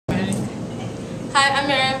Hi, I'm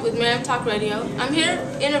Miriam with Maryamtalk Radio. I'm here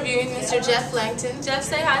interviewing Mr. Jeff Langton. Jeff,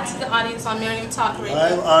 say hi to the audience on Maryamtalk Radio.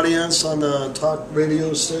 Hi, audience on the talk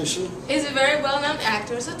radio station. He's a very well-known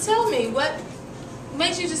actor, so tell me, what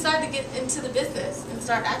made you decide to get into the business and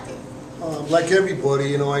start acting? Like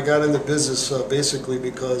everybody, I got in the business basically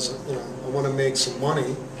because I want to make some money.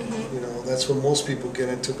 Mm-hmm. That's what most people get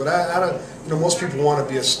into. But I don't. Most people want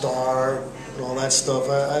to be a star and all that stuff.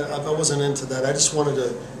 I wasn't into that. I just wanted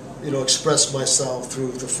to, express myself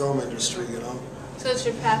through the film industry. So it's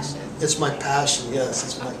your passion. It's my passion. Yes,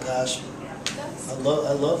 it's my passion. I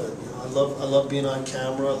love it. I love being on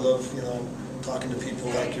camera. I love talking to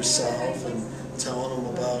people like yourself and telling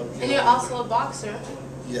them about. And you're also a boxer.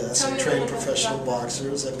 Yes, I train professional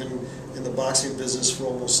boxers. I've been in the boxing business for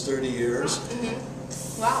almost 30 years.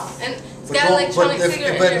 Mm-hmm. Wow. And it's got electronic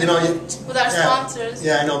cigarette with our sponsors.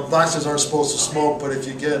 Yeah, I know boxers aren't supposed to smoke, but if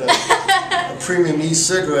you get a premium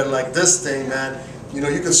e-cigarette like this thing, man, you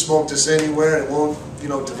can smoke this anywhere and it won't,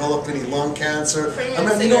 develop any lung cancer.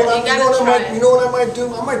 You know what I might do?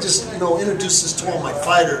 I might just, introduce this to all my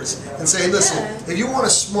fighters and say, listen, if you want to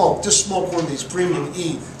smoke, just smoke one of these premium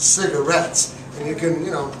e-cigarettes. And you can,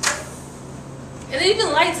 And it even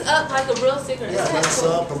lights up like a real cigarette. Yeah, it lights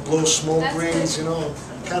up and blows smoke rings,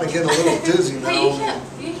 Kind of getting a little dizzy now. Hey,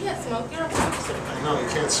 you can't smoke. You're a boxer. I know, you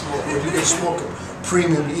can't smoke. But you can smoke a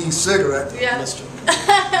premium e-cigarette, Mister.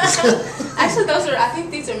 Actually, I think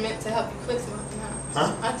these are meant to help you quit smoking,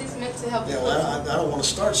 huh? Aren't these meant to help you quit smoking? I don't want to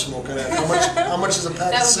start smoking. How much is a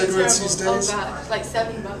pack of cigarettes these days? Oh, God, like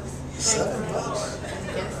 $7. $7?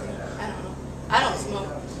 Yes, I don't know. I don't smoke.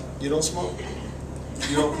 You don't smoke?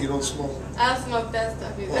 You don't smoke? I don't smoke that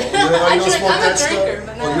stuff either. I'm a drinker,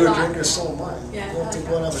 but not you're a drinker, so am I. Yeah, We'll have to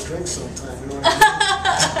go and have a drink sometime, you know what I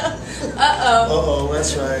mean? Uh-oh,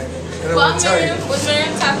 that's right. Well, I'm Miriam with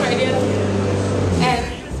Maryamtalk Radio. And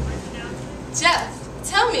Jeff,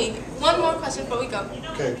 tell me one more question before we go.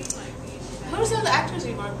 Okay. Who are some of the actors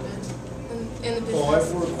you work with in the business?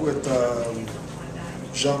 I've worked with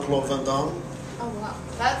Jean-Claude Van Damme. Oh, wow.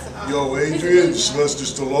 That's an honor. Yo, Adrian, Sylvester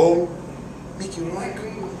Stallone, Mickey Rourke,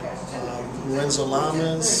 Lorenzo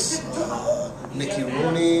Lamas, Mickey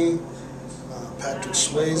Rooney, Patrick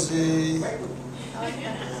Swayze, I like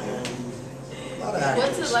that. A lot of actors.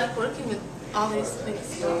 What's it like working with all these big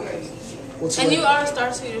stars? And you are a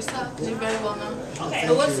star too yourself, because you're very well known.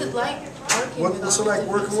 But what's it like working with What's it like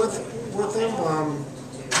working with them?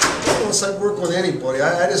 It's like working with anybody.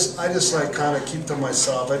 I just like kind of keep to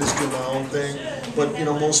myself. I just do my own thing. But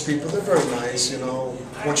most people, they're very nice.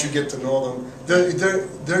 Once you get to know them,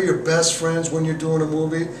 they're your best friends when you're doing a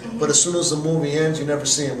movie. But as soon as the movie ends, you never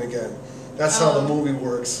see them again. That's how the movie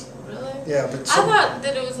works. Really? Yeah, but I thought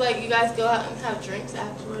that it was like you guys go out and have drinks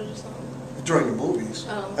afterwards or something. During the movies.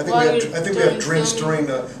 Oh. I think we have drinks during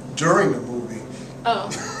the movie. Oh.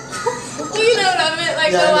 Well, you know what I meant.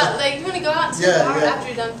 Like, go out. Like, you want to go out to the bar after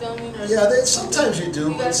you're done filming? Or sometimes you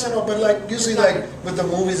do. But like usually, like with the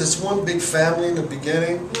movies, it's one big family in the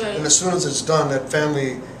beginning, and as soon as it's done, that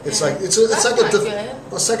family, it's like it's like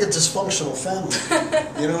a dysfunctional family.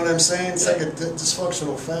 You know what I'm saying? It's like a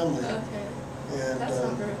dysfunctional family. Okay. And that's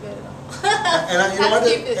not very good at all.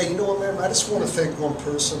 And you know what, man? I just want to thank one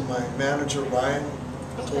person, my manager Ryan,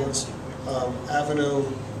 towards Avenue.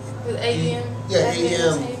 With AEM? Yeah,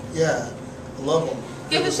 AEM. Yeah, I love them.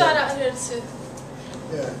 Give a shout out here too.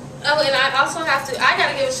 Yeah. Oh, and I also I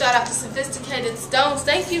gotta give a shout out to Sophisticated Stones.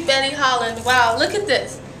 Thank you, Betty Holland. Wow, look at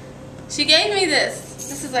this. She gave me this.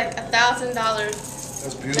 This is like $1,000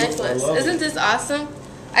 That's beautiful. necklace. I love Isn't this awesome?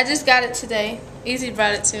 I just got it today. Easy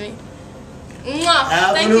brought it to me. Mwah.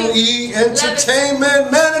 Avenue E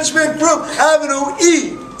Entertainment Management Group. Avenue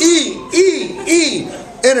E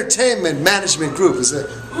Entertainment Management Group. Is it?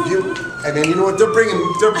 And then you know what? They're bringing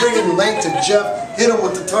langton. Jeff, hit him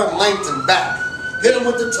with the tongue. Langton back. Hit him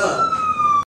with the tongue.